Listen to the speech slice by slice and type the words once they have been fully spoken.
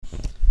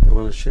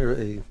want to share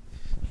a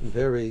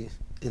very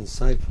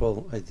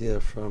insightful idea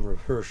from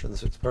Rav Hirsch in the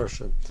sixth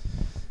parsha.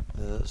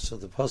 So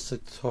the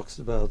pasuk talks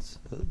about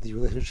the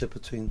relationship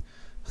between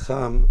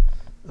Cham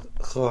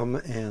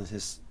and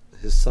his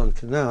son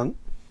Canaan,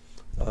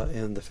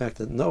 and the fact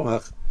that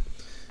Noach,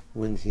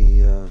 when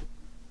he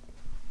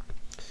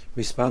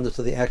responded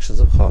to the actions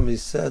of Cham, he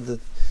said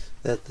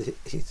that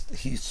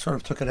he sort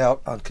of took it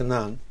out on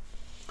Canaan.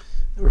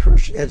 Rav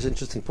Hirsch adds an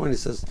interesting point. He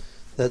says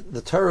that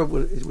the Torah,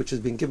 which is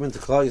being given to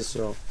Klal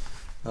Yisrael,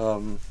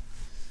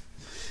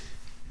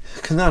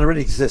 Canaan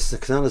already exists.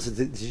 Canaan is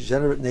a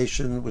degenerate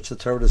nation, which the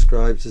Torah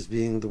describes as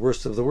being the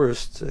worst of the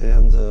worst,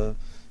 and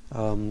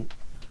Klal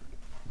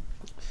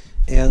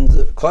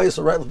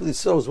Yisrael, rightly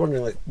so, is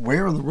wondering, like,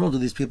 where in the world do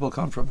these people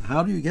come from?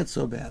 How do you get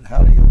so bad?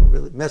 How do you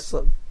really mess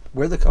up?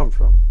 Where they come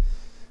from?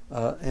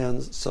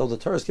 And so the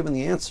Torah is giving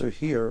the answer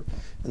here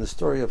in the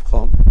story of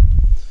Cham.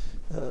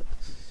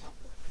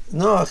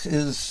 Noach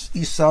is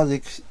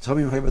Isadik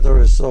Tamim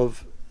Haybadoris.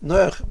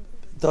 Noach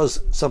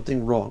does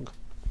something wrong.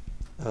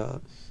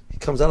 He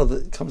comes out of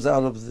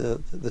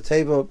the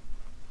table.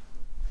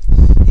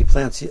 He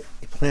plants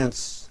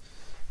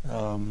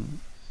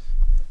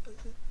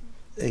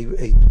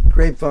a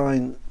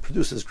grapevine,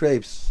 produces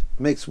grapes,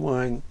 makes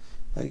wine,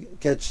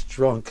 gets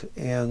drunk,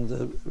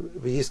 and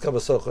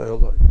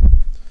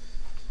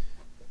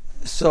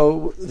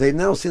so they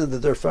now see that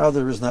their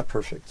father is not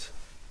perfect.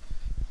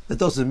 That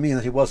doesn't mean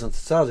that he wasn't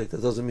tzaddik.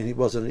 That doesn't mean he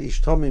wasn't an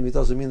ish tomim. It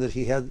doesn't mean that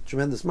he had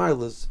tremendous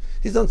milas.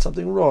 He's done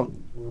something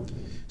wrong.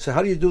 So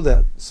how do you do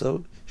that?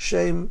 So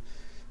shame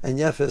and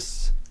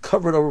yefes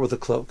covered over with a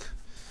cloak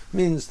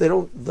means they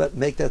don't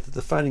make that the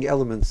defining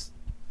elements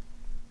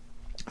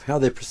of how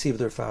they perceive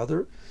their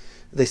father.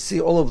 They see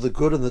all of the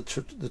good and the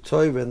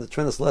toiv and the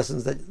tremendous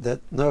lessons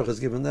that Noach has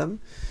given them,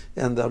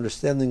 and the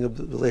understanding of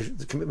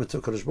the commitment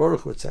to Kadosh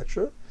Baruch Hu,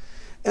 etc.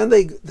 And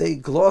they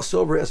gloss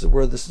over, as it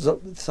were, this is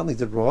something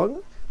did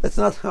wrong. That's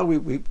not how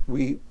we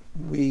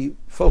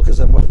focus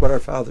on what our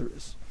father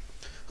is.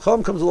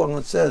 Cham comes along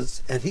and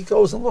says, and he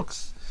goes and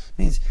looks.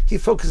 Means he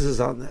focuses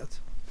on that.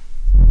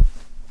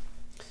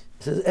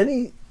 He says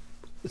any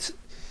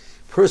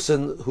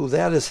person who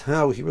that is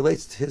how he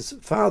relates to his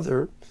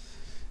father,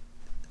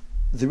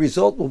 the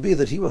result will be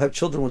that he will have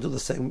children who will do the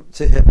same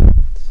to him.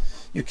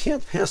 You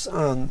can't pass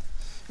on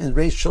and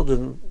raise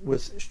children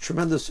with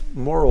tremendous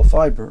moral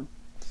fiber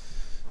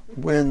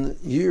when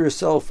you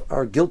yourself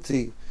are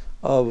guilty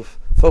of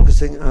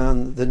focusing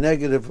on the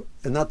negative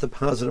and not the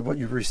positive what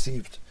you've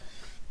received.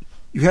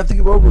 You have to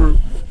give over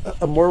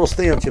a moral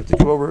stance. You have to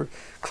give over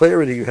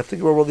clarity. You have to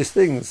give over all these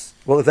things.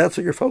 Well, if that's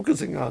what you're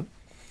focusing on,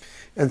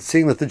 and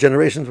seeing that the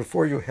generations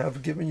before you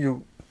have given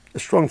you a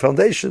strong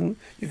foundation,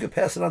 you can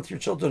pass it on to your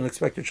children and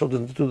expect your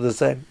children to do the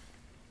same.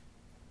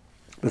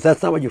 But if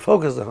that's not what you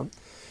focus on,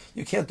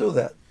 you can't do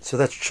that. So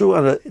that's true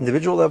on an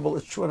individual level.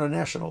 It's true on a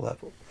national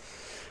level.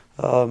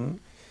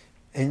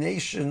 A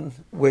nation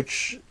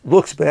which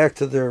looks back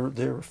to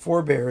their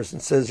forebears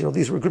and says,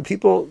 these were good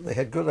people, they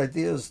had good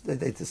ideas, they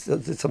did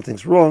some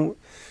things wrong,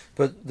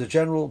 but the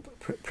general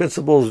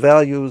principles,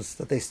 values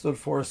that they stood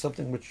for is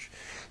something which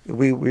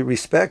we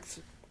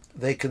respect.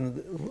 They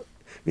can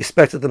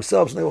respect it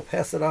themselves, and they will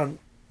pass it on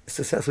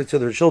successfully to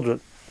their children.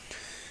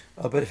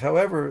 But if,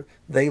 however,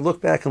 they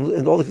look back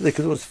and all they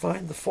can do is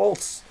find the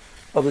faults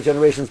of the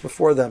generations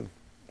before them,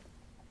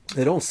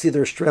 they don't see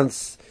their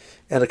strengths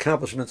and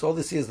accomplishments. All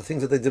they see is the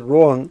things that they did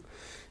wrong,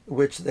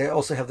 which they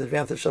also have the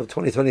advantage of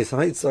 2020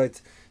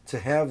 hindsight to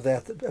have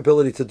that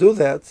ability to do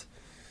that.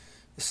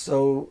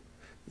 So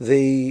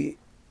they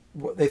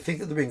think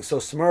that they're being so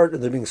smart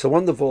and they're being so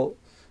wonderful.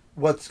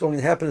 What's going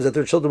to happen is that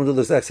their children will do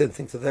the exact same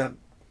thing to them.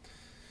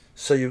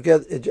 So you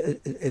get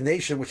a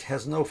nation which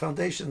has no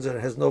foundations and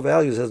it has no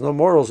values, has no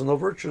morals and no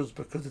virtues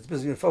because it's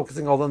busy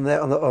focusing all on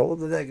all of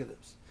the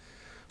negatives.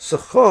 So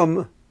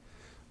Cham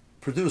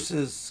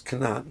produces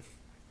Canaan.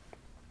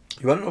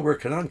 You want to know where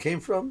Canaan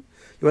came from?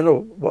 You want to know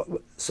what?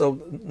 So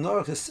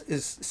Noach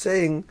is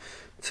saying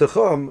to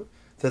Cham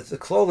that the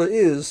klola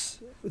is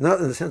not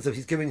in the sense of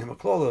he's giving him a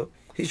klola.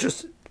 He's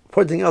just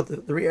pointing out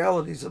the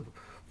realities of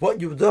what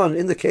you've done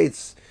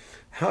indicates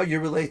how you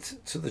relate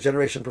to the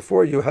generation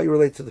before you, how you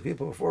relate to the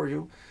people before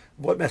you,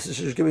 what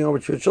messages you're giving over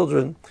to your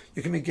children.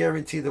 You can be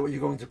guaranteed that what you're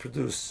going to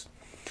produce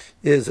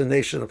is a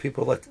nation of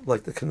people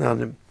like the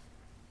Canaanim.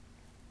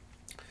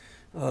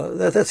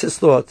 That's his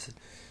thought.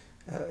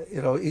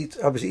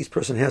 Obviously each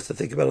person has to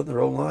think about it in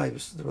their own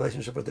lives, the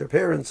relationship with their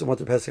parents and what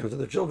they're passing on to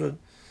their children.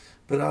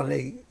 But on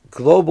a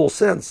global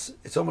sense,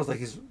 it's almost like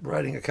he's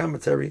writing a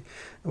commentary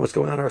on what's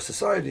going on in our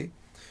society,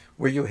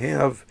 where you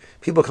have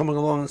people coming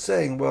along and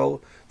saying,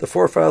 well, the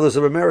forefathers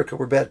of America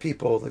were bad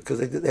people because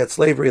they had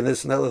slavery and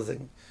this and that other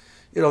thing.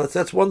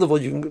 That's wonderful.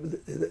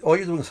 All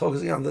you're doing is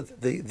focusing on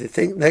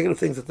the negative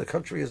things that the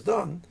country has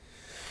done.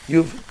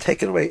 You've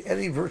taken away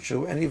any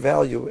virtue, any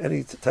value,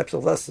 any types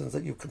of lessons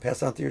that you can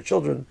pass on to your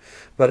children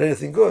about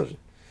anything good.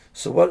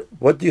 So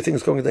what do you think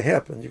is going to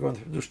happen? You're going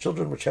to produce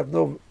children which have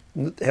no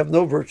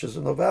virtues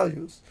and no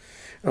values.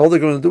 And all they're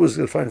going to do is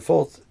going to find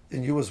fault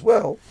in you as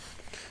well.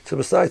 So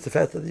besides the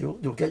fact that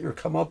you'll get your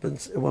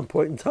comeuppance at one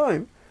point in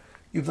time,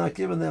 you've not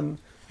given them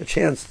a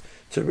chance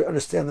to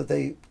understand that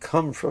they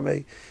come from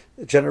a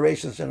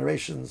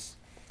generations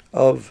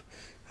of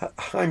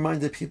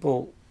high-minded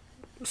people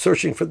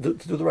searching to do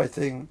the right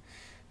thing,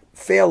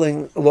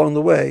 failing along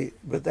the way,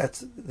 but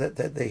that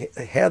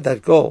they had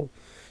that goal.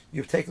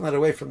 You've taken that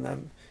away from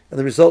them, and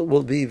the result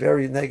will be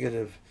very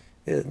negative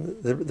in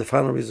the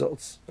final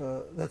results.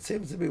 That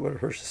seems to be what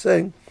Hirsch is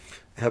saying.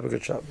 Have a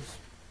good Shabbos.